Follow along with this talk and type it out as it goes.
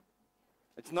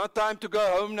It's not time to go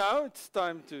home now. It's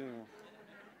time to...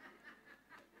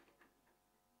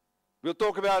 We'll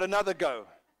talk about another go.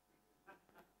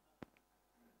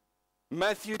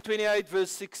 Matthew 28, verse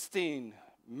 16.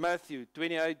 Matthew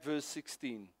 28, verse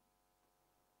 16.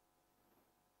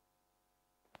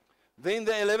 Then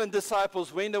the 11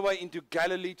 disciples went away into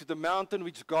Galilee to the mountain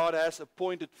which God has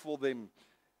appointed for them.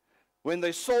 When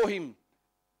they saw him,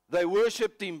 they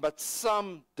worshipped him, but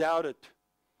some doubted.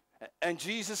 And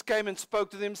Jesus came and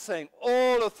spoke to them, saying,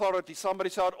 all authority,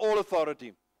 somebody shout, all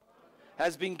authority,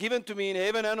 has been given to me in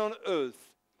heaven and on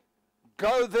earth.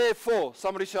 Go therefore,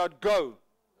 somebody shout, go,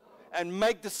 and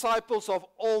make disciples of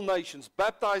all nations,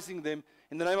 baptizing them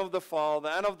in the name of the Father,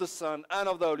 and of the Son, and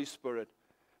of the Holy Spirit,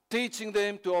 teaching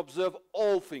them to observe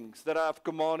all things that I have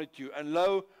commanded you. And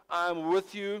lo, I am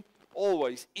with you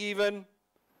always, even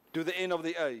to the end of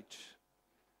the age.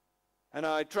 And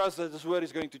I trust that this word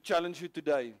is going to challenge you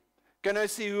today. Can I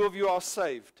see who of you are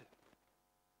saved?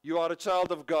 You are a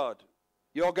child of God.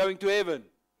 You are going to heaven.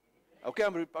 Okay,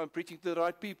 I'm preaching to the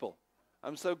right people.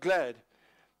 I'm so glad.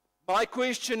 My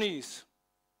question is,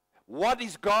 what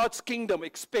is God's kingdom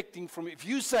expecting from you? If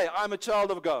you say, I'm a child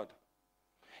of God,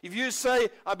 if you say,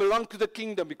 I belong to the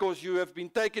kingdom because you have been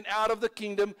taken out of the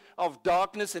kingdom of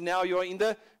darkness and now you are in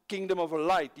the kingdom of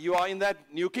light. You are in that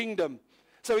new kingdom.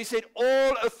 So he said,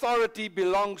 all authority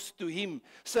belongs to him.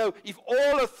 So if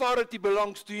all authority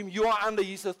belongs to him, you are under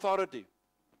his authority.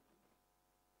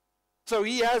 So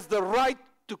he has the right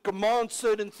to command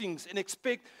certain things and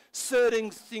expect certain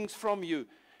things from you.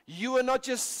 You are not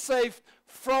just saved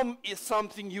from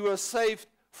something, you are saved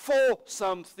for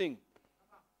something.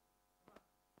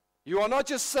 You are not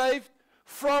just saved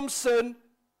from sin,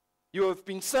 you have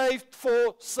been saved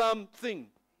for something.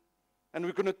 And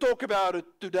we're going to talk about it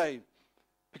today.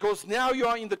 Because now you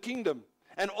are in the kingdom.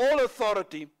 And all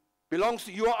authority belongs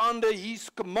to you. You are under his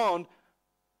command.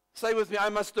 Say with me, I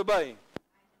must obey.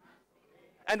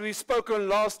 And we've spoken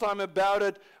last time about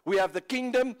it. We have the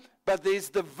kingdom, but there's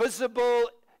the visible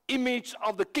image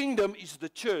of the kingdom is the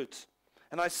church.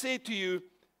 And I say to you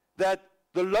that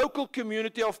the local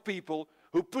community of people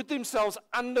who put themselves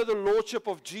under the lordship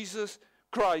of Jesus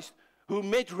Christ, who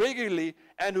met regularly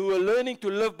and who are learning to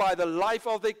live by the life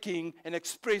of their king and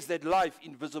express that life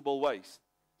in visible ways.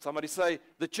 Somebody say,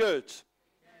 the church.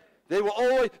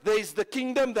 There's the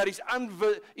kingdom that is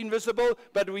invisible,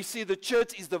 but we see the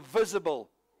church is the visible.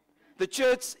 The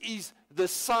church is the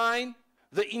sign,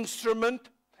 the instrument,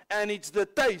 and it's the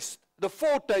taste, the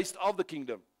foretaste of the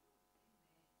kingdom.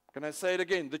 Can I say it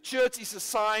again? The church is a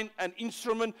sign, an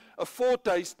instrument, a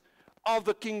foretaste of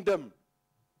the kingdom.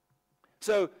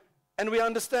 So, and we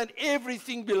understand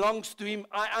everything belongs to him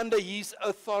under his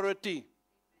authority.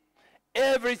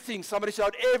 Everything, somebody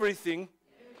shout, everything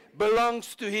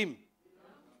belongs to him.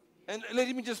 And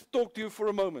let me just talk to you for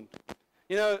a moment.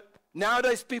 You know,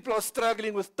 nowadays people are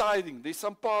struggling with tithing. There's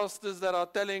some pastors that are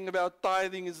telling about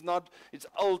tithing is not, it's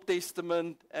Old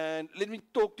Testament. And let me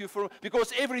talk to you for a moment.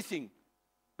 Because everything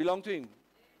belongs to him.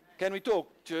 Can we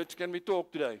talk, church? Can we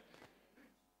talk today?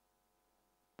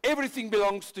 Everything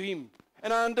belongs to him.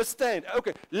 And I understand.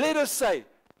 Okay, let us say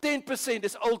 10%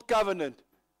 is old covenant.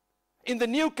 In the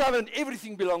new covenant,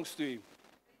 everything belongs to him.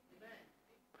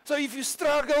 So if you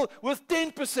struggle with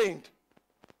 10%,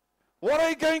 what are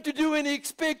you going to do when you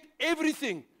expect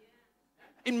everything?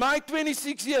 In my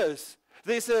 26 years,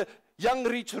 there's a young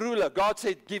rich ruler. God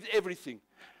said, give everything.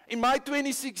 In my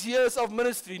 26 years of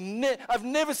ministry, I've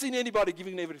never seen anybody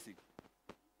giving everything.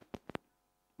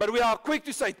 But we are quick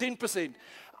to say 10%.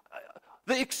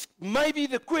 Maybe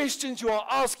the questions you are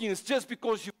asking is just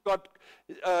because you've got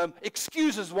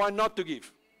excuses why not to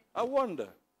give. I wonder.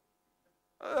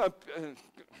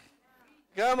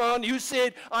 Come on, you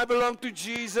said, I belong to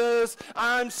Jesus,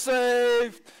 I'm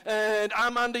saved, and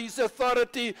I'm under his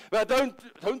authority. But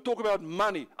don't talk about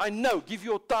money. I know, give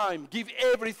your time, give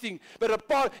everything.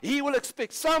 But he will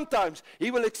expect, sometimes,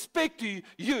 he will expect you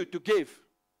to give.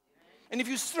 And if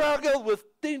you struggle with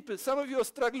 10%, some of you are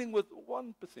struggling with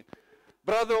 1%.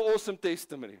 Brother, awesome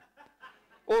testimony.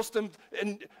 Awesome.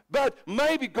 But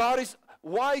maybe God is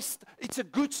wise. It's a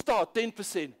good start,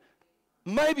 10%.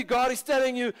 Maybe God is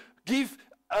telling you, give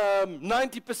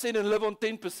 90% and live on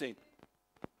 10%.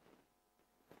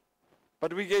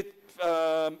 But we get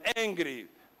angry.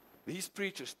 These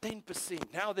preachers,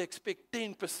 10%. Now they expect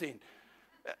 10%.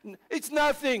 It's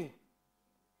nothing.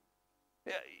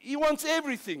 He wants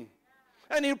everything.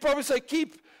 And he'll probably say,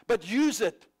 keep, but use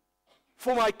it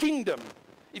for my kingdom.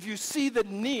 If you see the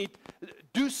need,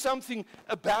 do something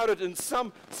about it. And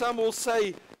some will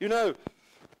say, you know,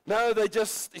 no,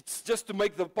 it's just to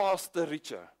make the pastor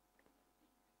richer.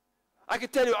 I can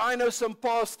tell you, I know some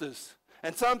pastors,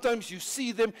 And sometimes you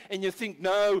see them and you think,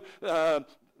 no,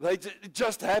 it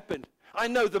just happened. I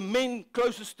know the men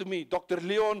closest to me, Dr.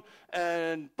 Leon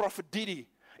and Prophet Didi,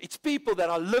 it's people that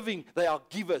are living, they are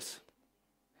givers.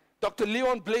 Dr.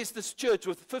 Leon blessed this church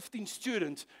with 15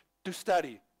 students to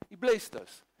study. He blessed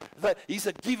us. He's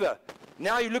a giver.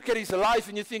 Now you look at his life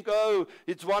and you think, oh,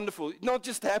 it's wonderful. It not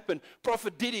just happened.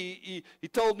 Prophet Didi, he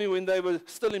told me when they were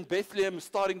still in Bethlehem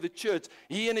starting the church,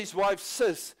 he and his wife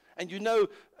Sis, and you know,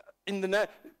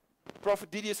 Prophet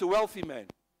Didi is a wealthy man.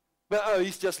 But oh,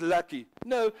 he's just lucky.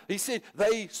 No, he said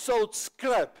they sold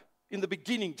scrap in the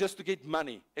beginning just to get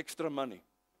money, extra money.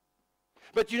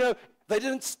 But you know, they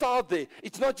didn't start there.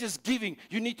 It's not just giving.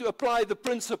 You need to apply the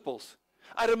principles.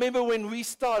 I remember when we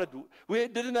started, we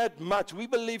didn't have much. We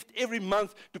believed every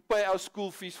month to pay our school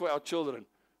fees for our children.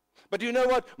 But you know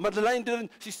what? Madeleine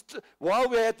didn't. While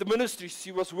we were at the ministry,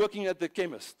 she was working at the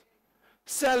chemist,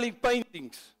 selling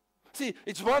paintings. See,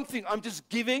 it's one thing, I'm just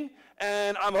giving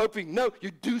and I'm hoping. No, you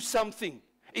do something.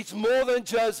 It's more than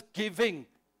just giving.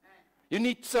 You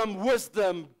need some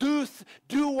wisdom. Do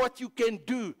what you can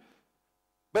do.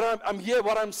 But I'm here,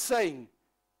 what I'm saying,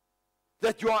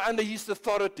 that you are under his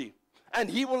authority. And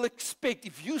he will expect,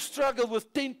 if you struggle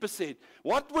with 10%,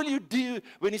 what will you do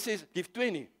when he says, give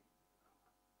 20?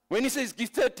 When he says, give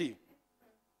 30?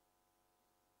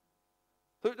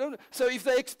 So if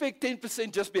they expect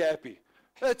 10%, just be happy.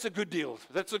 That's a good deal.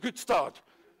 That's a good start.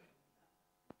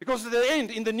 Because at the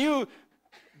end, in the new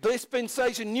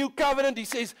dispensation, new covenant, he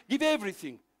says, give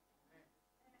everything.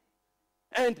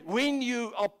 And when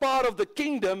you are part of the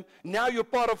kingdom, now you're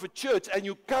part of a church, and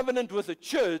you covenant with a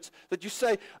church that you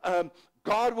say,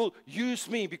 God will use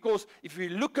me, because if we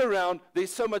look around,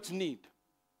 there's so much need.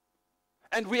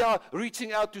 And we are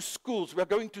reaching out to schools. We are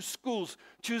going to schools.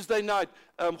 Tuesday night,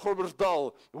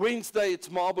 Groblersdal. Wednesday,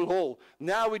 it's Marble Hall.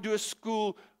 Now we do a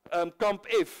school, Camp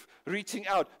F, reaching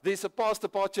out. There's a Pastor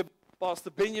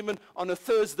Benjamin, on a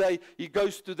Thursday, he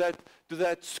goes to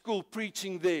that school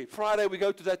preaching there. Friday, we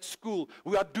go to that school.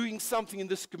 We are doing something in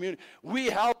this community. We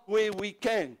help where we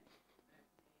can.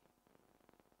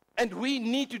 And we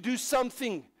need to do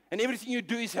something. And everything you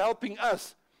do is helping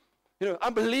us. You know,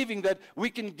 I'm believing that we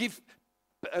can give.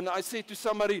 And I said to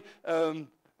somebody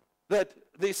that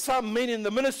there's some men in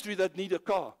the ministry that need a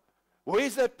car.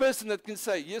 Where's that person that can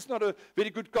say, yes, not a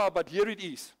very good car, but here it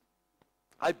is.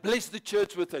 I bless the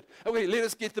church with it. Okay, let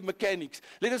us get the mechanics.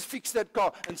 Let us fix that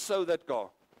car and sew that car.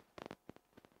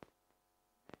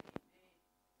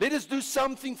 Let us do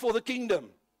something for the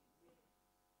kingdom.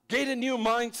 Get a new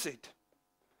mindset.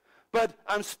 But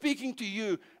I'm speaking to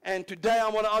you, and today I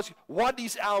want to ask you, what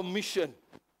is our mission?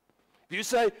 If you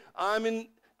say,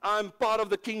 I'm part of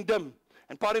the kingdom,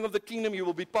 and part of the kingdom you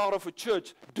will be part of a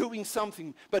church doing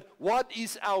something. But what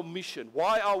is our mission?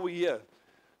 Why are we here?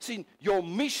 See, your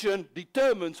mission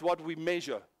determines what we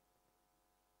measure.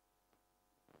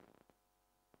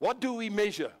 What do we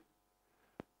measure?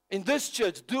 In this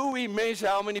church, do we measure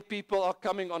how many people are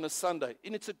coming on a Sunday?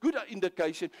 And it's a good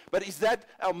indication, but is that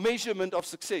our measurement of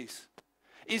success?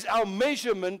 Is our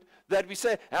measurement that we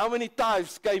say, how many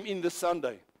tithes came in this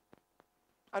Sunday?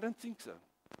 I don't think so.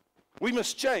 We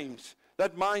must change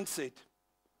that mindset.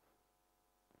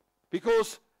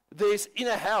 Because there's in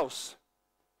a house,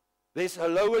 there's a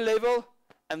lower level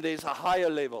and there's a higher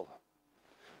level.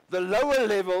 The lower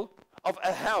level of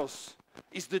a house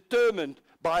is determined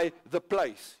by the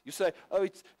place. You say, oh,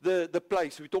 it's the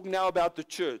place. We're talking now about the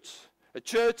church. A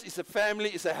church is a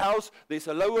family, is a house. There's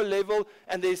a lower level,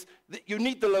 and you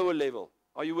need the lower level.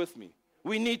 Are you with me?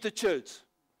 We need the church.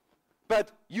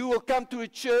 But you will come to a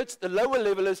church, the lower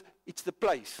level it's the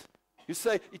place. You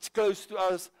say, it's close to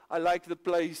us. I like the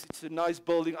place. It's a nice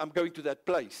building. I'm going to that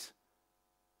place.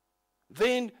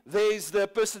 Then there's the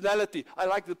personality. I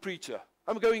like the preacher.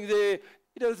 I'm going there.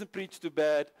 He doesn't preach too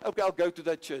bad. Okay, I'll go to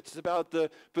that church. It's about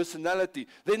the personality.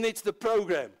 Then it's the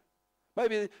program.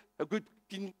 Maybe a good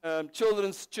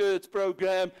children's church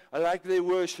program. I like their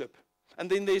worship. And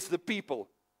then there's the people.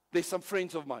 There's some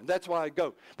friends of mine. That's why I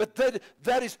go. But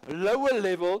that is lower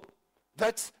level.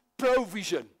 That's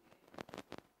provision.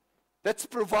 That's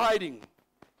providing.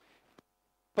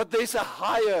 But there's a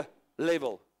higher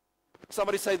level.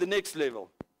 Somebody say the next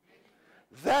level.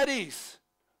 That is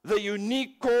the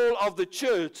unique call of the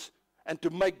church and to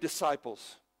make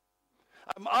disciples.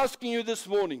 I'm asking you this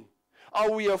morning, are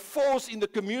we a force in the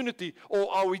community or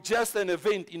are we just an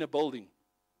event in a building?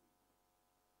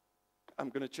 I'm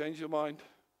going to change your mind.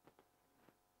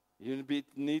 You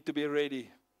need to be ready.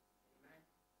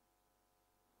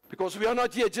 Because we are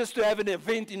not here just to have an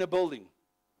event in a building.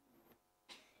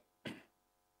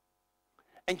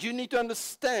 And you need to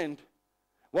understand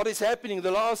what is happening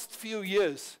the last few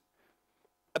years.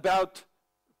 about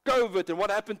COVID and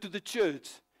what happened to the church.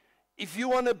 If you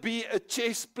want to be a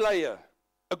chess player,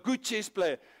 a good chess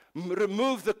player,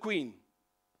 remove the queen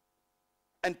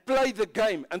and play the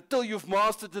game until you've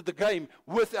mastered the game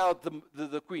without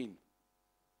the queen.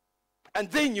 And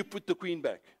then you put the queen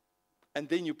back. And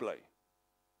then you play.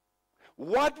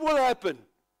 What will happen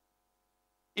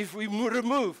if we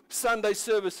remove Sunday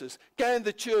services? Can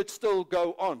the church still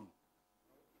go on?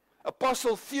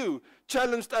 Apostle Thew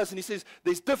challenged us and he says,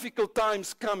 there's difficult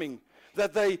times coming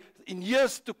that in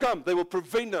years to come, they will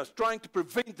prevent us, trying to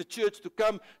prevent the church to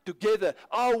come together.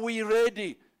 Are we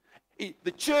ready?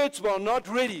 The church were not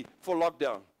ready for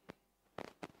lockdown.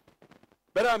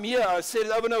 But I'm here, I said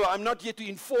it over and over, I'm not here to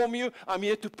inform you, I'm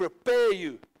here to prepare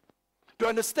you. To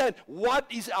understand what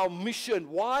is our mission,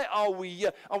 why are we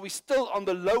here? Are we still on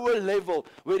the lower level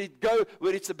where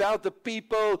it's about the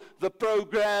people, the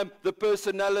program, the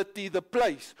personality, the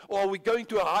place? Or are we going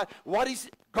to a high, what is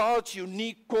God's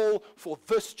unique call for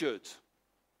this church?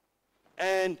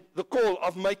 And the call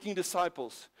of making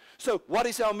disciples. So what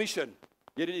is our mission?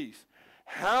 Here it is.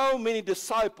 How many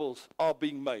disciples are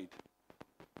being made?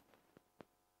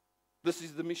 This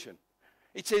is the mission.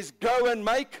 It says, go and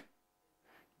make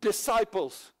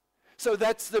disciples. So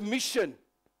that's the mission.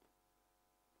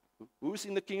 Who's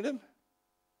in the kingdom?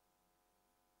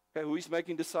 Okay, who is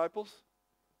making disciples?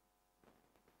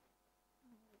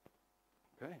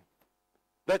 Okay.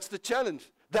 That's the challenge.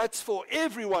 That's for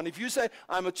everyone. If you say,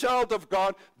 I'm a child of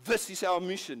God, this is our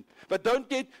mission. But don't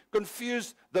get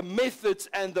confused the methods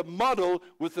and the model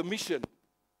with the mission.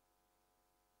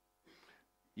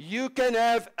 You can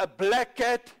have a black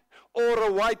cat or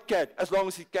a white cat as long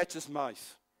as it catches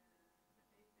mice.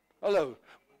 Hello.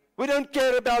 We don't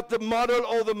care about the model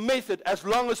or the method as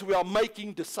long as we are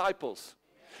making disciples.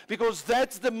 Because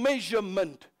that's the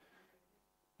measurement.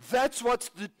 That's what's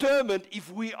determined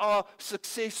if we are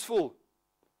successful.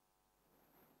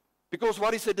 Because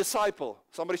what is a disciple?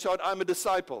 Somebody shout, I'm a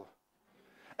disciple.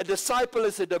 A disciple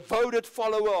is a devoted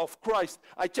follower of Christ.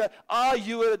 Are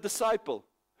you a disciple?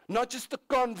 Not just a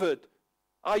convert.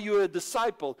 Are you a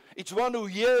disciple? It's one who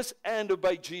hears and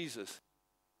obeys Jesus.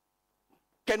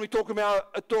 Can we talk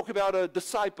about a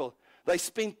disciple? They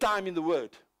spend time in the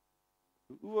Word.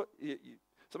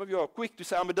 Some of you are quick to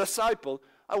say, I'm a disciple.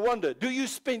 I wonder, do you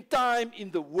spend time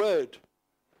in the Word?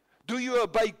 Do you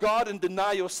obey God and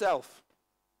deny yourself?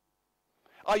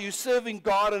 Are you serving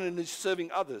God and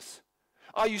serving others?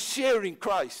 Are you sharing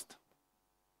Christ?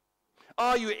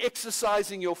 Are you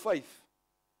exercising your faith?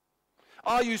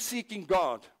 Are you seeking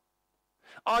God?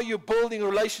 Are you building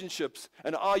relationships?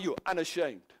 And are you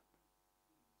unashamed?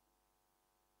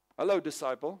 Hello,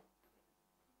 disciple.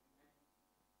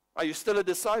 Are you still a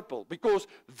disciple? Because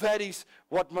that is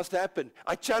what must happen.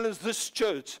 I challenge this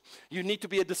church. You need to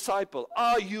be a disciple.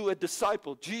 Are you a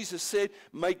disciple? Jesus said,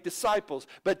 make disciples.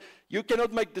 But you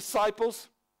cannot make disciples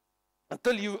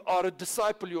until you are a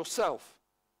disciple yourself.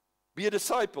 Be a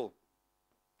disciple.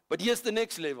 But here's the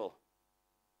next level.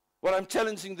 What I'm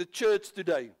challenging the church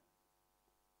today.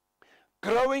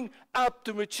 Growing up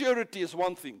to maturity is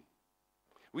one thing.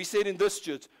 We said in this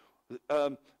church,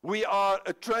 we are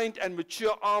a trained and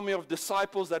mature army of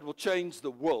disciples that will change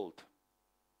the world.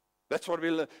 That's what we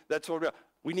are.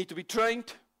 We need to be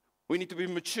trained. We need to be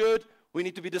matured. We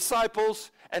need to be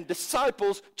disciples. And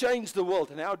disciples change the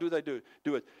world. And how do they do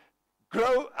it?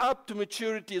 Grow up to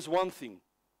maturity is one thing.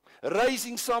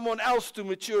 Raising someone else to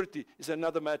maturity is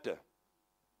another matter.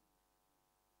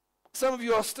 Some of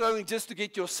you are struggling just to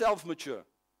get yourself mature.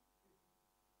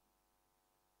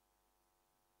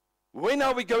 When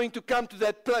are we going to come to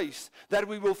that place that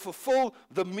we will fulfill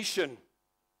the mission?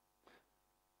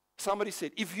 Somebody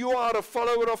said, if you are a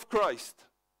follower of Christ,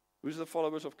 who's the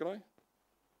followers of Christ?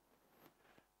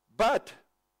 But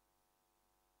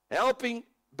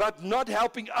not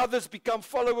helping others become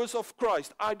followers of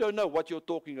Christ. I don't know what you're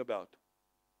talking about.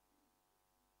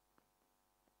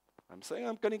 I'm saying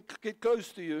I'm going to get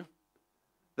close to you.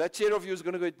 That chair of you is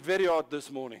going to get very hard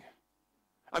this morning.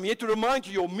 I'm here to remind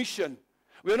you your mission.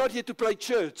 We're not here to play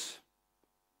church.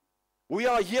 We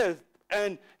are here,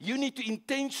 and you need to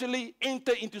intentionally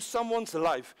enter into someone's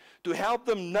life to help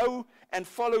them know and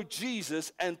follow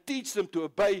Jesus and teach them to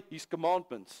obey His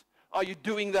commandments. Are you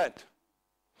doing that?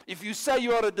 If you say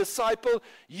you are a disciple,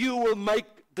 you will make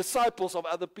disciples of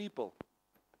other people.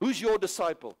 Who's your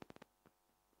disciple?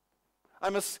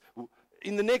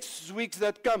 In the next weeks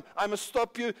that come, I must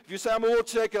stop you. If you say I'm a world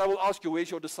shaker, I will ask you, where's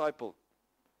your disciple?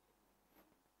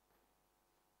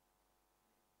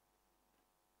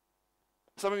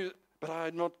 Some of you, but I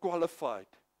am not qualified.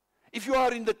 If you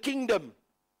are in the kingdom,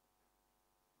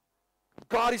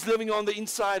 God is living on the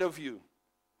inside of you.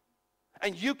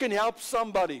 And you can help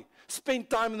somebody. Spend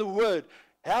time in the Word.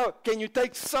 How can you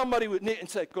take somebody with need and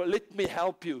say, God, let me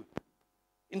help you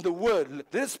in the Word.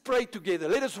 Let us pray together.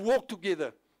 Let us walk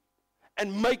together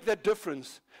and make that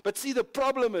difference. But see, the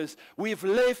problem is we've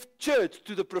left church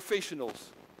to the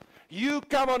professionals. You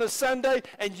come on a Sunday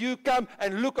and you come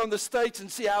and look on the stage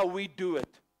and see how we do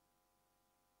it.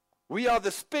 We are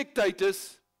the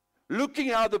spectators looking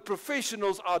how the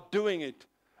professionals are doing it.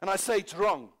 And I say it's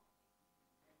wrong.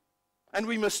 And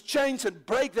we must change and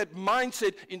break that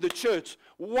mindset in the church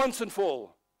once and for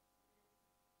all.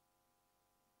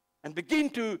 And begin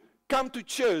to come to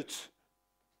church.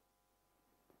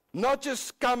 Not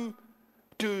just come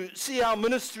to see how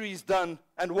ministry is done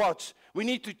and watch. We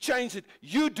need to change it.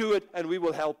 You do it and we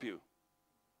will help you.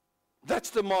 That's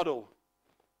the model.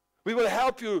 We will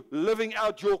help you living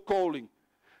out your calling.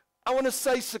 I want to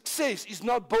say success is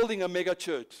not building a mega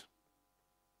church.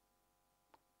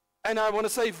 And I want to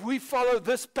say, if we follow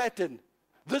this pattern,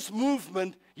 this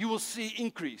movement, you will see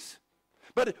increase.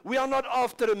 But we are not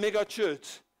after a mega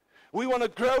church. We want to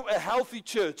grow a healthy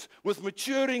church with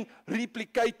maturing,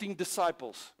 replicating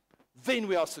disciples. Then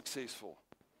we are successful.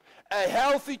 A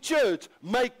healthy church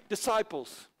makes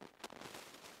disciples.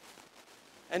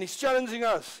 And he's challenging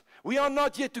us. We are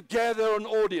not here to gather an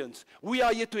audience. We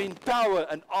are here to empower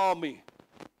an army.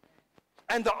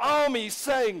 And the army is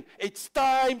saying, it's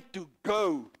time to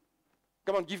go.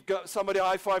 Come on, give somebody a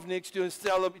high five next to you and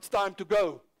tell them it's time to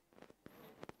go.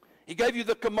 He gave you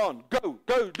the command. Go,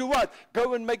 go, do what?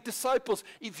 Go and make disciples.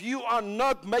 If you are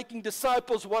not making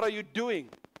disciples, what are you doing?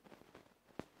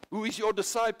 Who is your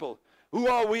disciple? Who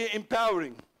are we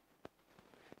empowering?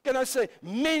 Can I say,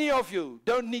 many of you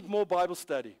don't need more Bible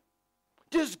study.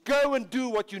 Just go and do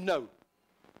what you know.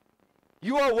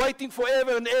 You are waiting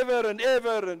forever and ever and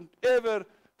ever and ever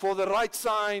for the right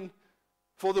sign,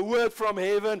 for the word from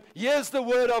heaven. Here's the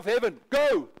word of heaven.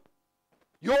 Go.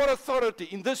 Your authority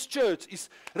in this church is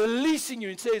releasing you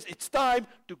and says, it's time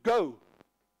to go.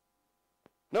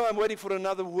 No, I'm waiting for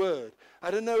another word.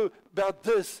 I don't know about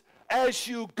this. As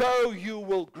you go, you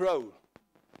will grow.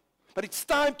 But it's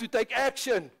time to take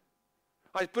action.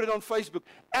 I put it on Facebook.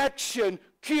 Action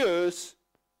cures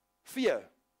fear.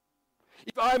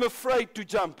 If I'm afraid to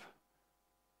jump,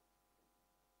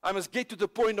 I must get to the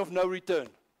point of no return.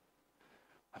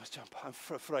 I must jump. I'm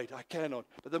afraid. I cannot.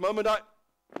 But the moment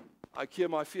I cure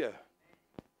my fear.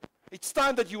 It's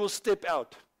time that you will step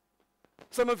out.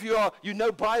 Some of you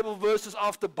know Bible verses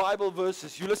after Bible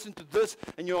verses. You listen to this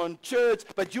and you're in church,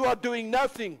 but you are doing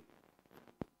nothing.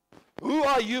 Who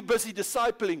are you busy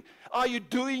discipling? Are you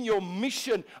doing your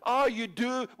mission? Are you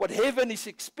doing what heaven is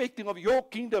expecting of your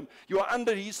kingdom? You are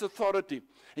under his authority.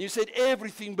 And you said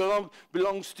everything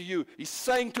belongs to you. He's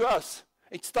saying to us,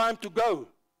 it's time to go.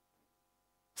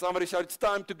 Somebody shout, it's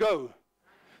time to go.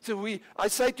 So I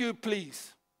say to you,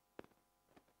 please.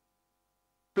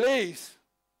 Please.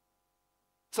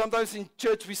 Sometimes in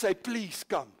church we say, please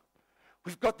come.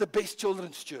 We've got the best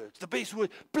children's church, the best word.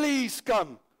 Please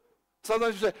come.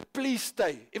 Sometimes we say, please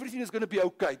stay. Everything is going to be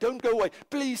okay. Don't go away.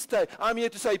 Please stay. I'm here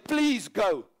to say, please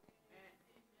go.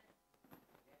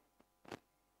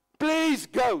 Please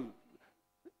go.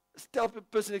 Tell the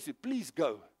person next to you, please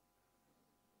go.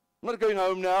 I'm not going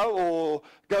home now or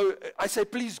go. I say,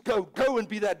 please go. Go and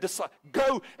be that disciple.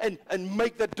 Go and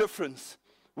make that difference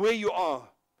where you are.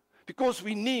 Because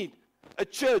we need a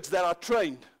church that are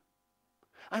trained.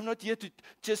 I'm not here to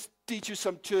just teach you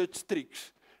some church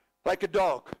tricks. Like a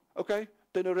dog. Okay?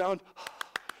 Turn around.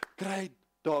 Great,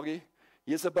 doggy.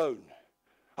 Here's a bone.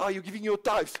 You're giving your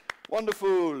tithes.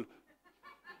 Wonderful.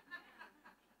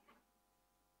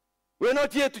 We're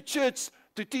not here to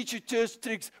teach you church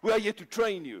tricks. We are here to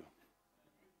train you.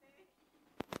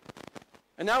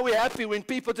 And now we're happy when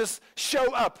people just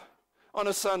show up on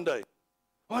a Sunday.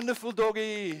 Wonderful,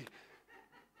 doggy.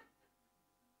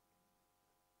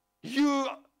 You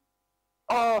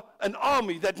are an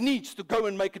army that needs to go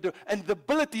and make it, and the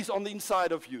ability is on the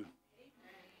inside of you.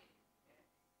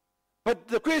 But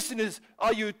the question is,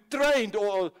 are you trained,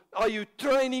 or are you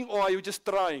training, or are you just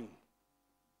trying?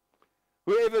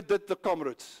 Whoever did the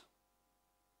Comrades,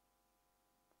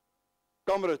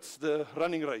 the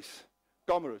running race,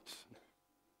 Comrades.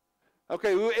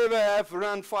 Okay, whoever have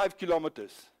run 5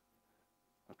 kilometers?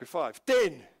 Okay, 5,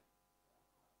 10,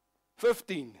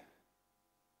 15,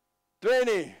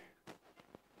 20.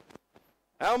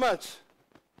 How much?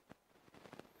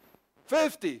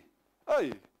 50.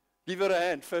 Hey, give her a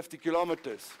hand, 50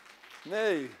 kilometers.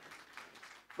 No.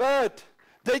 But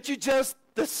did you just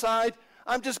decide,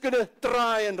 I'm just going to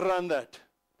try and run that?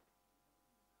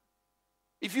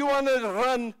 If you want to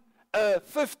run a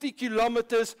 50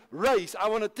 kilometers race, I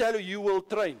want to tell you, you will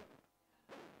train.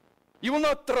 You will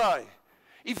not try.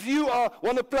 If you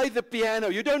want to play the piano,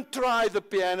 you don't try the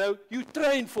piano, you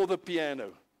train for the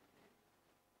piano.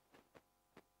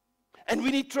 And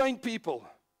we need trained people.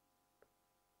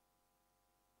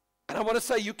 And I want to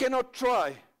say, you cannot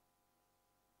try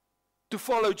to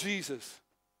follow Jesus.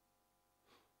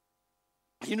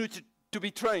 You need to be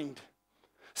trained.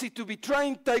 See, to be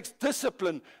trained takes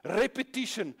discipline,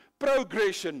 repetition,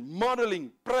 progression,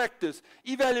 modeling, practice,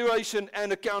 evaluation,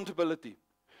 and accountability.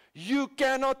 You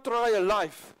cannot try a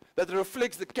life that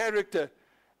reflects the character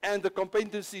and the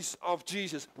competencies of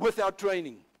Jesus without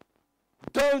training.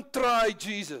 Don't try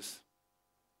Jesus.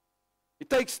 It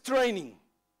takes training.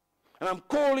 And I'm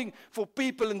calling for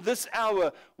people in this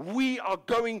hour. We are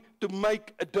going to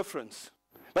make a difference.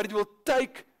 But it will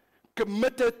take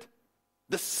committed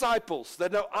disciples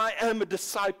that know I am a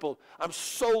disciple. I'm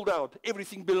sold out.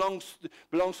 Everything belongs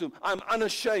to Him. I'm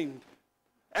unashamed.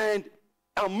 And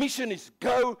our mission is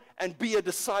go and be a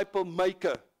disciple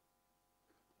maker.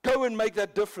 Go and make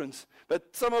that difference.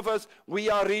 But some of us, we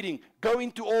are reading, go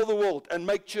into all the world and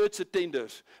make church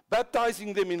attenders,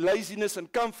 baptizing them in laziness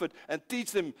and comfort, and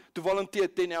teach them to volunteer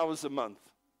 10 hours a month.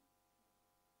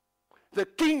 The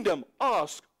kingdom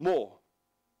asks more.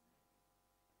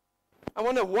 I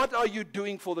wonder, what are you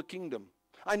doing for the kingdom?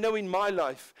 I know in my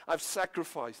life, I've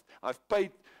sacrificed, I've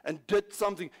paid and did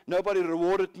something. Nobody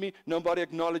rewarded me, nobody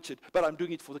acknowledged it, but I'm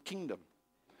doing it for the kingdom.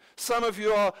 Some of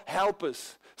you are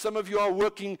helpers. Some of you are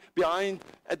working behind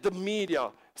at the media.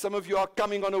 Some of you are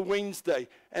coming on a Wednesday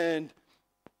and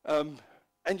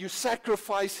you're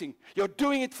sacrificing. You're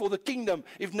doing it for the kingdom.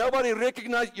 If nobody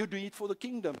recognizes, you're doing it for the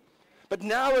kingdom. But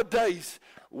nowadays,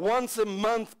 once a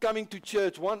month coming to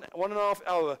church, one and a half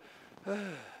hour,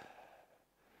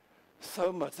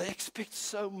 so much. They expect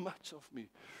so much of me.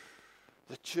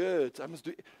 The church, I must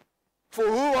do it. For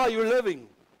who are you living?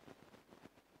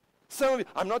 Some of you,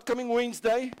 I'm not coming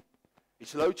Wednesday.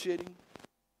 It's load shedding.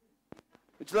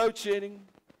 It's load shedding.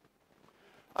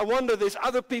 I wonder, there's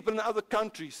other people in other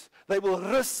countries. They will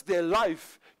risk their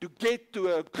life to get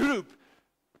to a group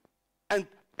and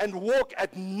walk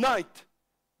at night.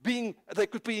 They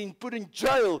could be put in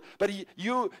jail. But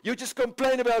you just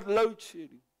complain about load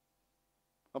shedding.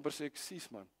 Amper sê ek sies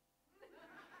man.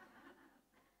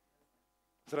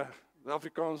 The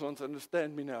Afrikaans ones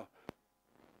understand me now.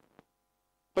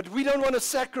 But we don't want to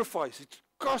sacrifice. It's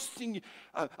costing you.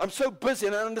 I'm so busy,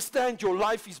 and I understand your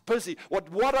life is busy.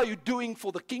 What are you doing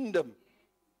for the kingdom?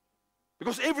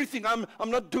 Because everything, I'm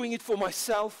not doing it for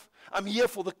myself. I'm here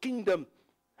for the kingdom.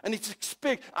 And it's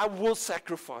I will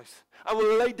sacrifice. I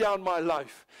will lay down my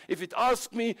life. If it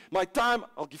asks me my time,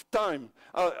 I'll give time.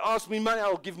 Ask me money,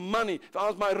 I'll give money. If it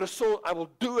asks my resource, I will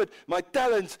do it. My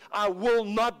talents, I will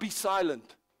not be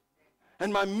silent.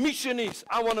 And my mission is,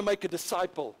 I want to make a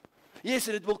disciple. Yes,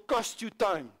 and it will cost you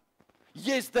time.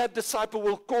 Yes, that disciple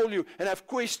will call you and have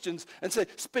questions and say,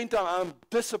 Spenta, I'm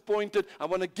disappointed. I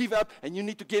want to give up. And you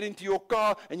need to get into your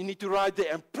car and you need to ride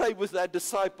there and pray with that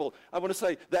disciple. I want to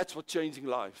say, that's what's changing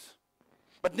lives.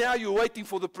 But now you're waiting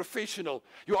for the professional.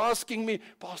 You're asking me,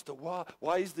 Pastor,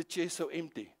 why is the chair so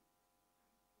empty?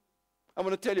 I'm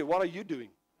going to tell you, what are you doing?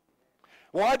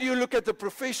 Why do you look at the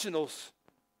professionals?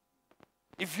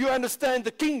 If you understand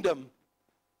the kingdom,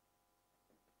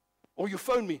 or you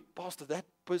phone me, Pastor, that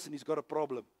person has got a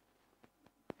problem.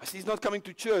 I see he's not coming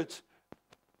to church.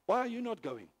 Why are you not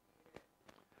going?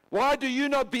 Why do you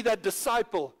not be that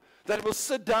disciple that will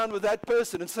sit down with that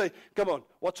person and say, come on,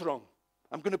 what's wrong?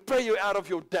 I'm going to pray you out of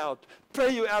your doubt. Pray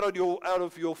you out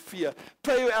of your fear.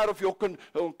 Pray you out of your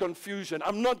confusion.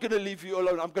 I'm not going to leave you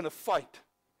alone. I'm going to fight.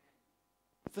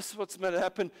 This is what's going to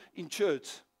happen in church.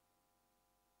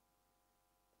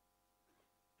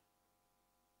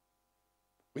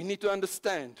 We need to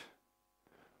understand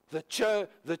the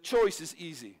choice is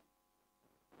easy.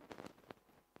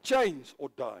 Change or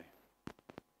die.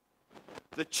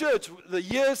 The church, the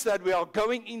years that we are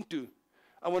going into,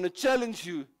 I want to challenge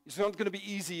you, it's not going to be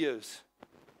easy years.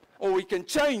 Or we can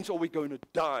change or we're going to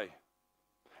die.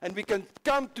 And we can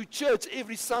come to church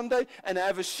every Sunday and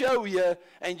have a show here,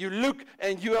 and you look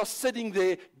and you are sitting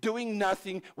there doing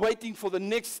nothing, waiting for the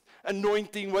next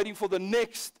anointing, waiting for the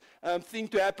next thing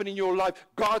to happen in your life.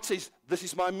 God says, this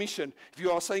is my mission. If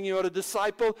you are saying you are a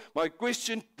disciple, my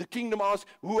question, the kingdom asks,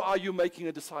 who are you making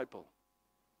a disciple?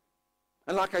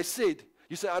 And like I said,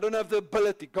 you say, I don't have the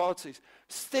ability. God says,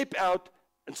 step out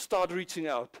and start reaching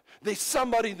out. There's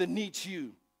somebody that needs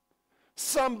you.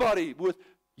 Somebody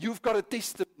you've got a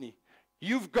testimony.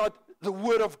 You've got the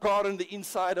word of God on the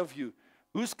inside of you.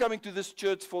 Who's coming to this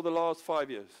church for the last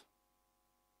 5 years?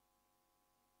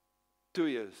 2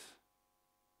 years.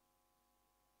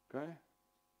 Okay?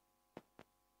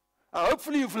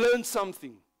 Hopefully you've learned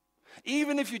something.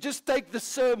 Even if you just take the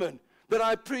sermon that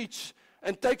I preach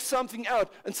and take something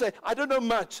out and say, I don't know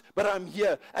much, but I'm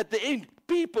here. At the end,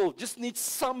 people just need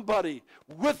somebody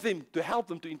with them to help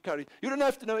them, to encourage. You don't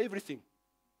have to know everything.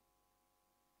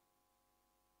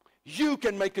 You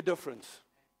can make a difference.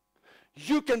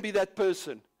 You can be that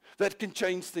person that can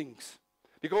change things.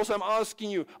 Because I'm asking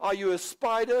you, are you a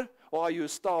spider or are you a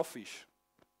starfish?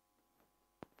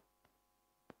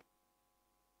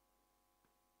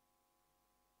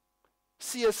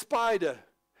 See, a spider,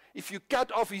 if you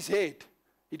cut off his head,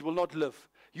 it will not live.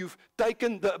 You've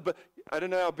taken I don't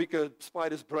know how big a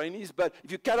spider's brain is, but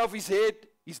if you cut off his head,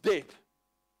 he's dead.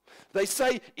 They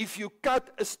say if you cut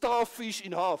a starfish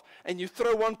in half and you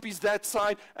throw one piece that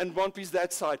side and one piece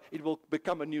that side, it will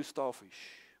become a new starfish.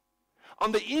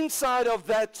 On the inside of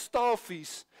that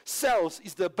starfish cells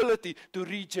is the ability to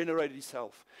regenerate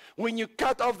itself. When you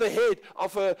cut off the head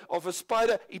of a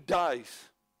spider, it dies.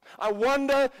 I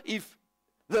wonder if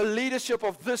the leadership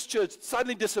of this church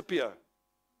suddenly disappear.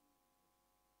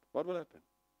 What will happen?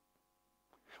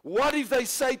 What if they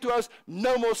say to us,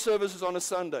 no more services on a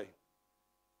Sunday?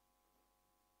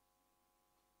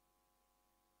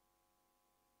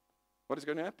 What is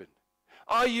going to happen?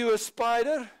 Are you a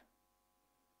spider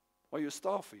or are you a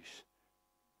starfish?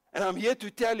 And I'm here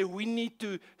to tell you, we need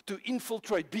to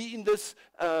infiltrate, be in this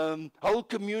whole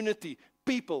community,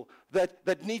 people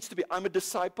that needs to be. I'm a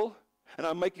disciple, and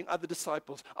I'm making other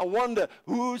disciples. I wonder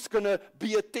who's going to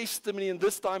be a testimony in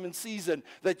this time and season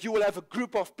that you will have a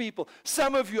group of people.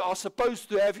 Some of you are supposed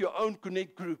to have your own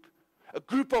connect group, a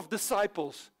group of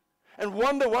disciples. And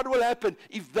wonder what will happen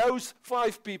if those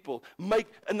 5 people make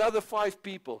another 5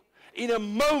 people. In a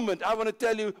moment, I want to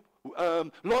tell you,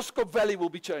 Loskop Valley will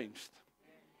be changed.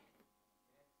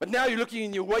 But now you're looking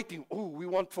and you're waiting. Oh, we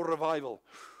want for revival.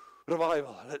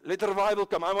 Revival. Let the revival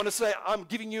come. I want to say, I'm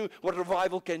giving you what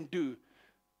revival can do.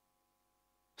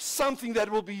 Something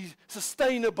that will be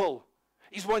sustainable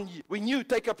is when you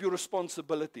take up your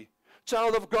responsibility.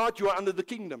 Child of God, you are under the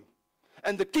kingdom.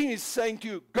 And the king is saying to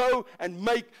you, go and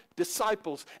make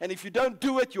disciples. And if you don't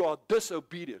do it, you are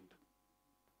disobedient.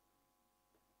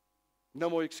 No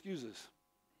more excuses.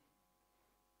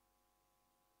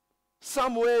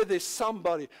 Somewhere there's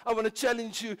somebody. I want to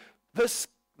challenge you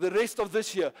the rest of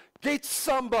this year. Get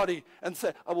somebody and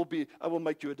say, I will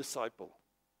make you a disciple.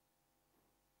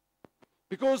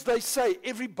 Because they say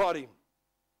everybody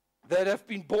that have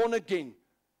been born again,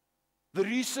 the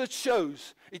research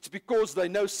shows it's because they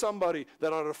know somebody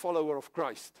that are a follower of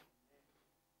Christ.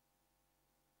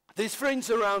 There's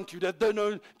friends around you that don't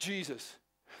know Jesus.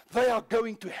 They are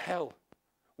going to hell.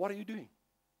 What are you doing?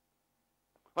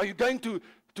 Are you going to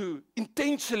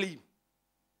intentionally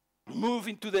move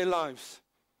into their lives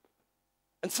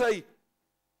and say,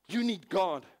 you need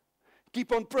God.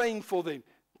 Keep on praying for them.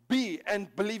 Be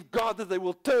and believe God that they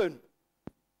will turn.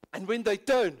 And when they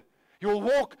turn, you will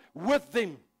walk with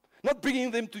them. Not bringing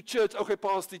them to church. Okay,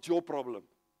 Pastor, it's your problem.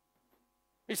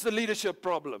 It's the leadership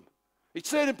problem. It's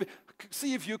certain.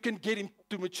 See if you can get him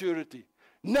to maturity.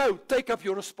 No, take up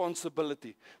your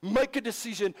responsibility. Make a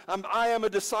decision. I am a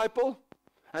disciple,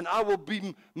 and I will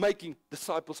be making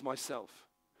disciples myself.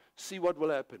 See what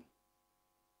will happen.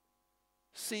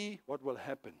 See what will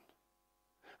happen.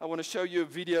 I want to show you a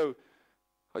video.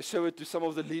 I show it to some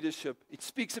of the leadership. It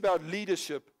speaks about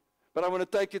leadership, but I want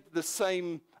to take it the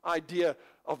same idea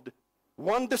of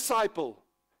one disciple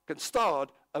can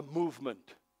start a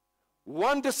movement.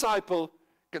 One disciple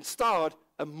can start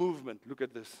a movement. Look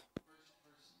at this.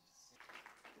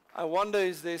 I wonder,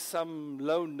 is there some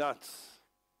lone nuts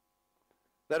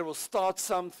that will start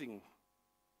something?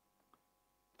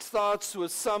 It starts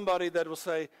with somebody that will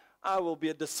say, I will be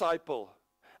a disciple.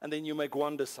 And then you make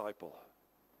one disciple.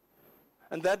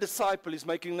 And that disciple is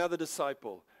making another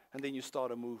disciple. And then you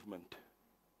start a movement.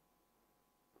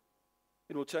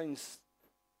 It will change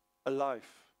a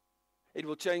life. It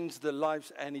will change the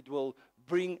lives, and it will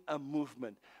bring a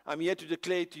movement. I'm here to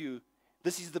declare to you,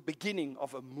 this is the beginning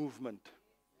of a movement.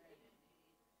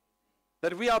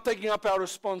 That we are taking up our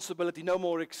responsibility, no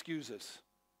more excuses.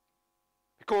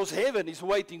 Because heaven is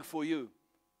waiting for you.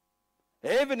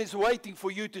 Heaven is waiting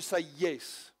for you to say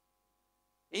yes.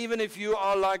 Even if you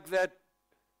are like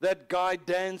that guy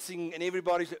dancing and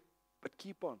everybody's, but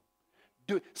keep on.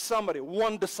 Do it. Somebody,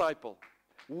 one disciple.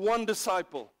 One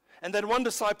disciple. And that one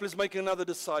disciple is making another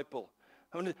disciple.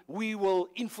 And we will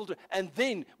infiltrate. And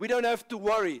then we don't have to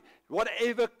worry.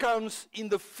 Whatever comes in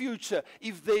the future,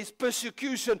 if there's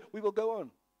persecution, we will go on.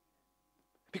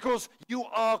 Because you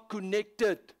are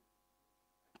connected.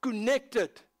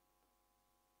 Connected.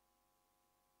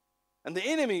 And the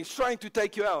enemy is trying to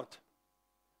take you out.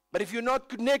 But if you're not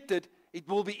connected, it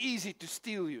will be easy to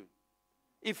steal you.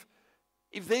 If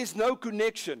there's no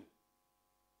connection,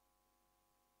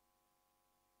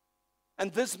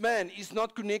 and this man is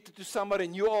not connected to somebody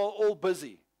and you are all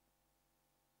busy,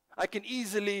 I can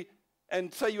easily,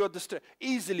 and say you are distracted,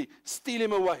 easily steal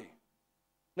him away.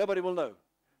 Nobody will know.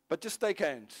 But just take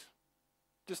hands.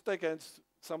 Just take hands,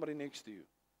 somebody next to you.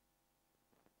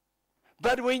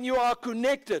 But when you are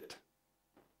connected,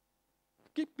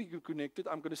 keep being connected,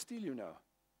 I'm going to steal you now.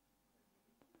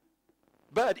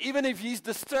 But even if he's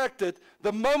distracted,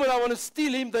 the moment I want to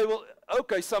steal him, they will,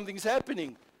 okay, something's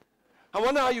happening. I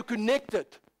wonder how you connected.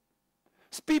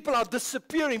 People are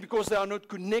disappearing because they are not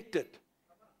connected.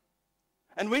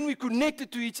 And when we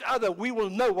connected to each other, we will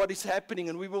know what is happening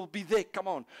and we will be there. Come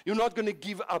on. You're not going to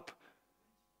give up.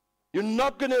 You're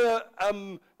not going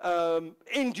to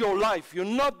end your life. You're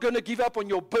not going to give up on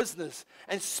your business.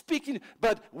 And speaking,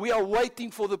 but we are waiting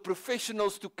for the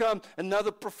professionals to come.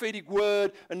 Another prophetic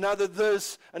word, another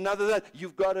this, another that.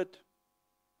 You've got it.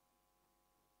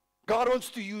 God wants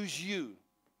to use you.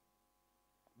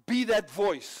 Be that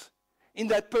voice in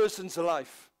that person's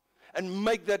life and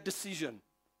make that decision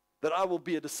that I will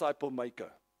be a disciple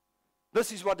maker.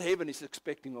 This is what heaven is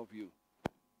expecting of you.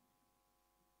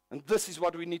 And this is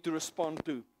what we need to respond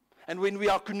to. And when we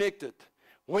are connected,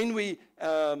 when we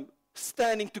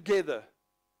standing together,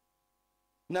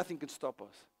 nothing can stop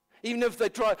us. Even if they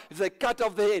try, if they cut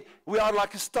off the head, we are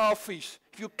like a starfish.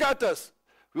 If you cut us,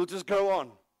 we'll just grow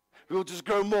on. We'll just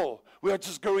grow more. We are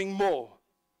just growing more.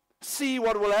 See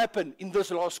what will happen in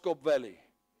this Loskop Valley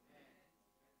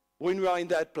when we are in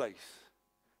that place.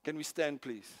 Can we stand,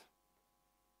 please?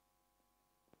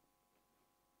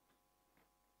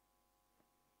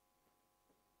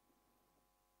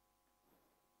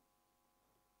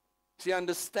 See,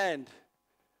 understand,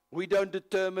 we don't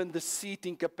determine the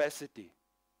seating capacity.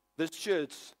 This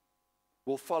church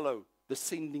will follow the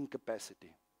sending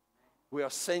capacity. We are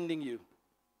sending you.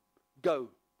 Go.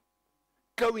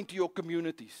 Go into your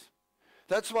communities.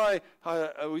 That's why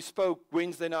we spoke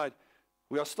Wednesday night.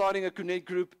 We are starting a connect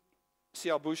group,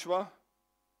 Siabushwa,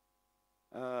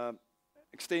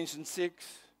 extension 6.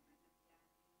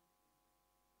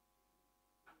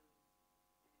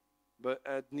 But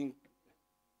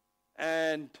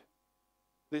and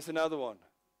there's another one.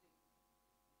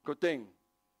 Koteng.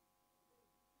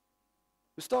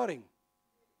 We're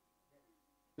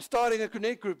starting a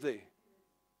connect group there.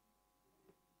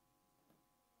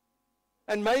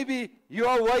 And maybe you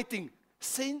are waiting.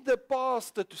 Send the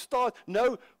pastor to start.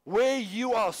 No, where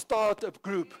you are, start a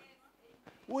group.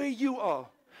 Where you are.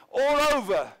 All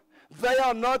over. They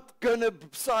are not going to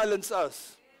silence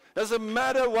us. Doesn't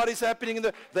matter what is happening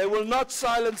they will not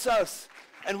silence us.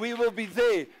 And we will be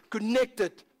there,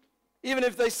 connected. Even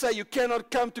if they say you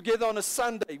cannot come together on a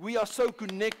Sunday, we are so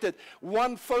connected.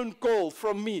 One phone call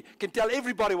from me can tell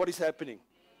everybody what is happening.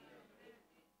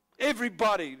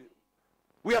 Everybody.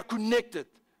 We are connected.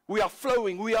 We are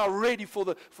flowing. We are ready for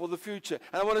the future.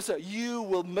 And I want to say, you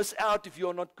will miss out if you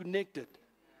are not connected.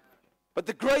 But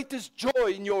the greatest joy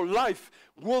in your life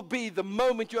will be the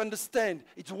moment you understand.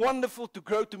 It's wonderful to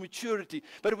grow to maturity.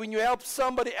 But when you help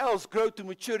somebody else grow to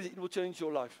maturity, it will change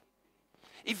your life.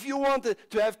 If you want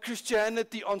to have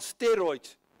Christianity on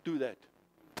steroids, do that.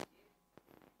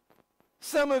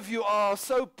 Some of you are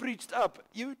so preached up.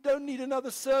 You don't need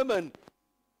another sermon.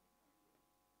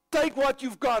 Take what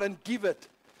you've got and give it.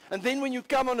 And then when you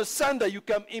come on a Sunday, you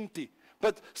come empty.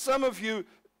 But some of you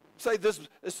say this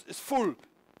is full.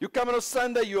 You come on a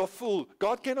Sunday, you are full.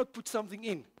 God cannot put something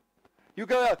in. You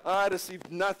go, I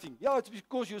received nothing. Yeah, it's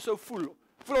because you're so full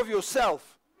of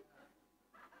yourself.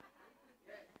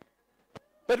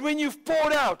 But when you've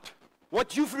poured out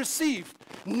what you've received,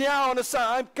 now on a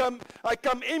Sunday, I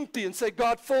come empty and say,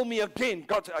 God, fill me again.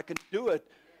 God, I can do it.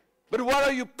 But what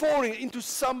are you pouring into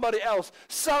somebody else?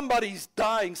 Somebody's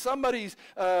dying. Somebody's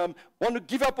want to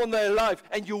give up on their life.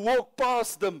 And you walk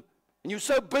past them. And you're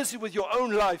so busy with your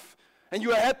own life. And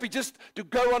you are happy just to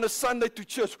go on a Sunday to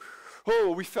church.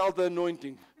 Oh, we felt the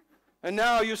anointing. And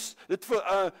now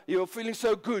you're feeling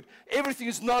so good. Everything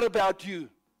is not about you.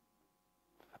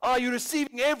 Are you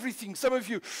receiving everything? Some of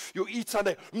you eat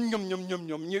Sunday. Yum, yum, yum,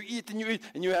 yum. You eat,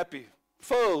 and you're happy.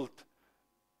 Filled.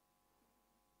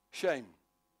 Shame.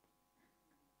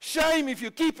 Shame if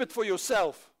you keep it for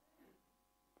yourself.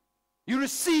 You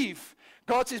receive.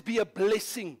 God says, be a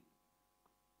blessing.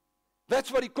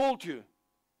 That's what He called you.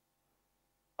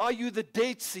 Are you the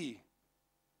Dead Sea?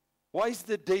 Why is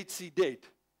the Dead Sea dead?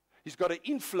 He's got an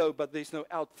inflow, but there's no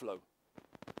outflow.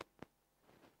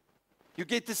 You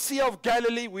get the Sea of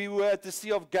Galilee. We were at the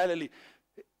Sea of Galilee.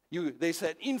 There's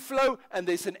an inflow and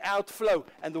there's an outflow,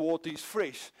 and the water is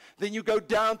fresh. Then you go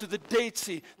down to the Dead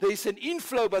Sea. There's an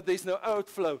inflow, but there's no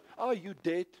outflow. Are you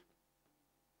dead?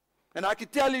 And I can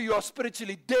tell you are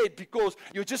spiritually dead because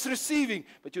you're just receiving,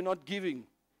 but you're not giving.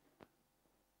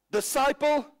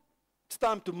 Disciple, it's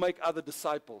time to make other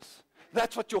disciples.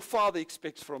 That's what your Father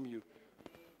expects from you.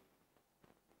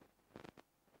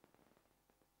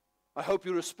 I hope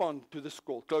you respond to this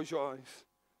call. Close your eyes.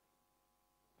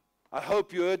 I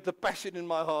hope you heard the passion in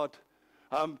my heart.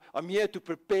 I'm here to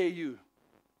prepare you.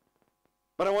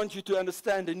 But I want you to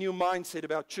understand a new mindset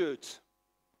about church.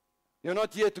 You're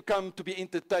not here to come to be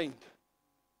entertained.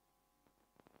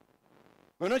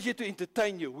 We're not here to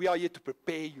entertain you. We are here to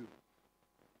prepare you.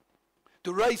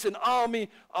 To raise an army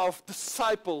of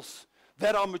disciples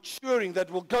that are maturing, that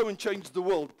will go and change the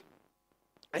world.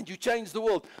 And you change the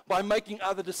world by making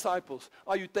other disciples.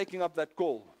 Are you taking up that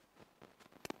call?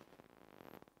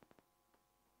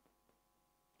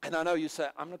 And I know you say,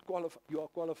 I'm not qualified. You are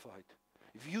qualified.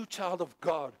 If you're a child of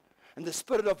God, and the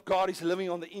Spirit of God is living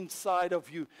on the inside of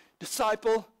you,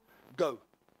 disciple, go.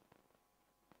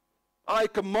 I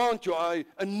command you, I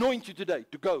anoint you today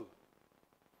to go.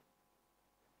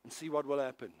 And see what will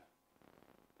happen.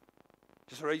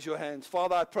 Just raise your hands.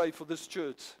 Father, I pray for this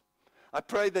church. I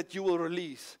pray that you will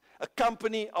release a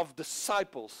company of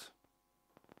disciples.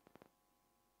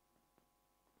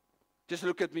 Just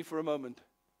look at me for a moment.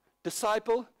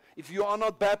 Disciple, if you are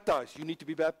not baptized, you need to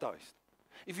be baptized.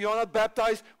 If you are not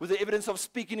baptized with the evidence of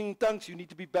speaking in tongues, you need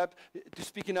to be to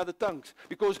speak in other tongues.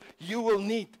 Because you will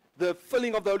need the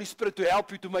filling of the Holy Spirit to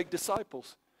help you to make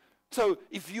disciples. So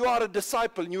if you are a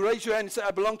disciple and you raise your hand and say,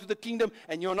 I belong to the kingdom,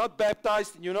 and you're not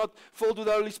baptized and you're not filled with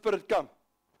the Holy Spirit, come.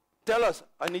 Tell us,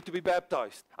 I need to be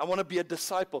baptized. I want to be a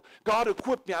disciple. God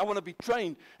equipped me. I want to be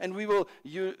trained. And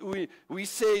we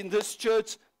say in this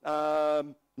church,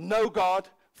 know God,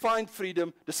 find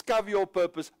freedom, discover your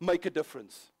purpose, make a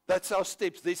difference. That's our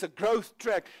steps. There's a growth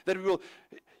track that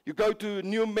you go to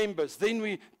new members. Then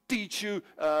we teach you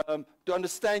to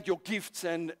understand your gifts,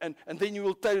 and then you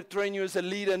will train you as a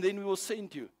leader, and then we will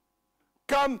send you.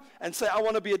 Come and say, I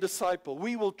want to be a disciple.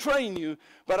 We will train you,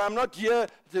 but I'm not here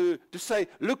to say,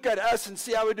 look at us and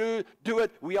see how we do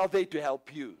it. We are there to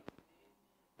help you.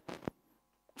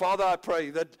 Father, I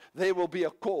pray that there will be a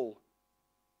call,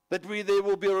 that there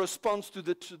will be a response to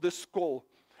this call,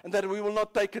 and that we will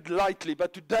not take it lightly,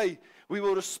 but today we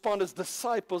will respond as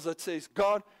disciples that says,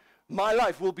 God, my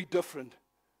life will be different,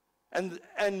 and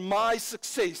my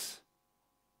success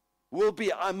will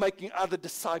be I'm making other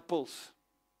disciples.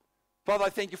 Father, I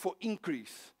thank you for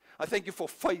increase. I thank you for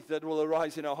faith that will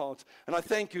arise in our hearts. And I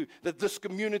thank you that this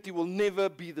community will never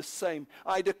be the same.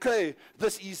 I declare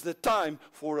this is the time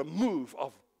for a move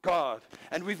of God.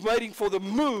 And we're waiting for the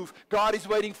move. God is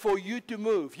waiting for you to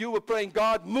move. You were praying,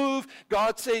 God, move.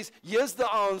 God says, here's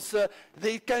the answer.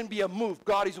 There can be a move.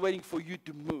 God is waiting for you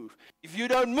to move. If you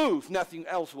don't move, nothing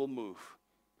else will move.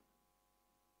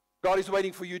 God is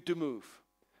waiting for you to move.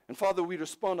 And Father, we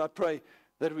respond, I pray,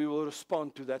 that we will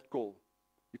respond to that call.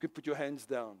 You can put your hands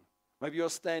down. Maybe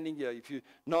you're standing here. If you're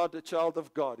not a child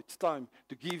of God, it's time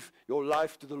to give your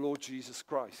life to the Lord Jesus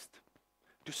Christ,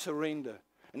 to surrender.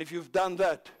 And if you've done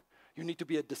that, you need to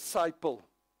be a disciple.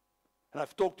 And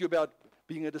I've talked to you about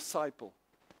being a disciple.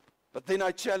 But then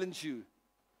I challenge you,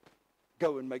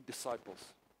 go and make disciples.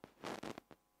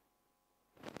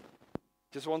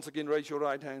 Just once again, raise your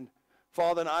right hand.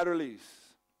 Father, and I release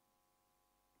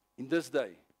in this day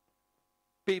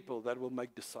people that will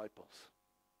make disciples.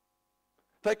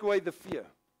 Take away the fear.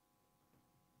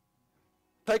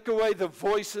 Take away the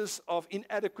voices of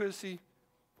inadequacy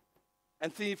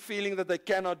and the feeling that they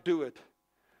cannot do it.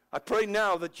 I pray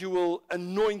now that you will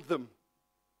anoint them.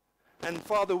 And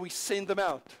Father, we send them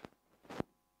out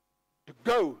to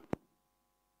go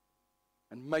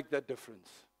and make that difference.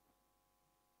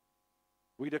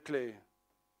 We declare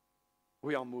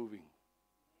we are moving.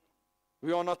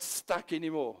 We are not stuck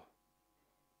anymore.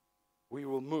 We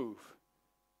will move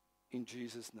in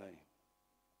Jesus' name.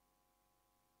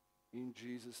 In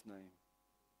Jesus' name.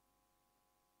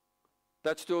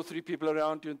 Touch 2 or 3 people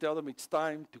around you and tell them it's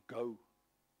time to go.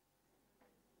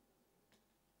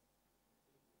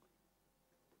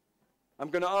 I'm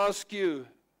going to ask you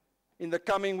in the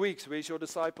coming weeks, where's your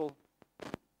disciple?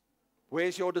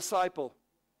 Where's your disciple?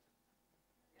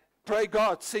 Pray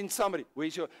God, send somebody.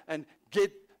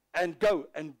 And go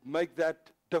and make that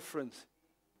difference.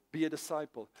 Be a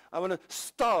disciple. I want to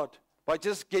start by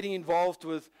just getting involved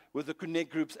with the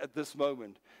Connect groups at this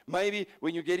moment. Maybe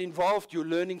when you get involved, you're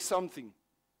learning something.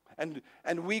 And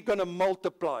we're going to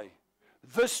multiply.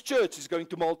 This church is going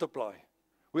to multiply.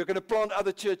 We're going to plant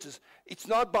other churches. It's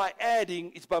not by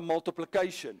adding, it's by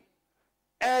multiplication.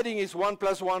 Adding is 1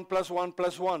 plus 1 plus 1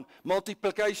 plus 1.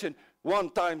 Multiplication,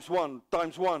 1 times 1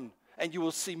 times 1. And you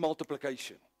will see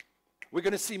multiplication. We're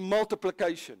going to see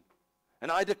multiplication.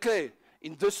 And I declare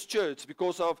in this church,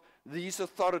 because of this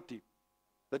authority,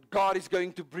 that God is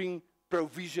going to bring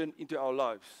provision into our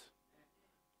lives.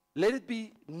 Let it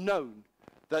be known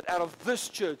that out of this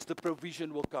church, the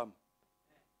provision will come.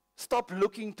 Stop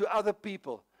looking to other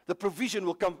people. The provision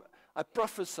will come. I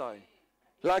prophesy.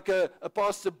 Like a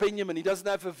Pastor Benjamin, he doesn't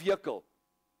have a vehicle.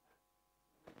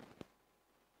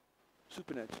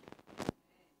 Supernatural.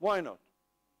 Why not?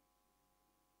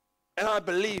 And I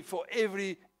believe for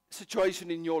every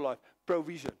situation in your life,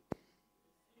 provision.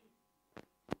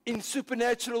 In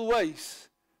supernatural ways.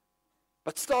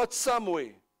 But start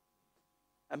somewhere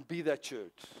and be that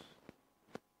church.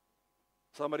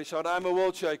 Somebody shout, I'm a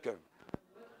world shaker.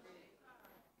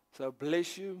 So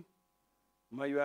bless you. May you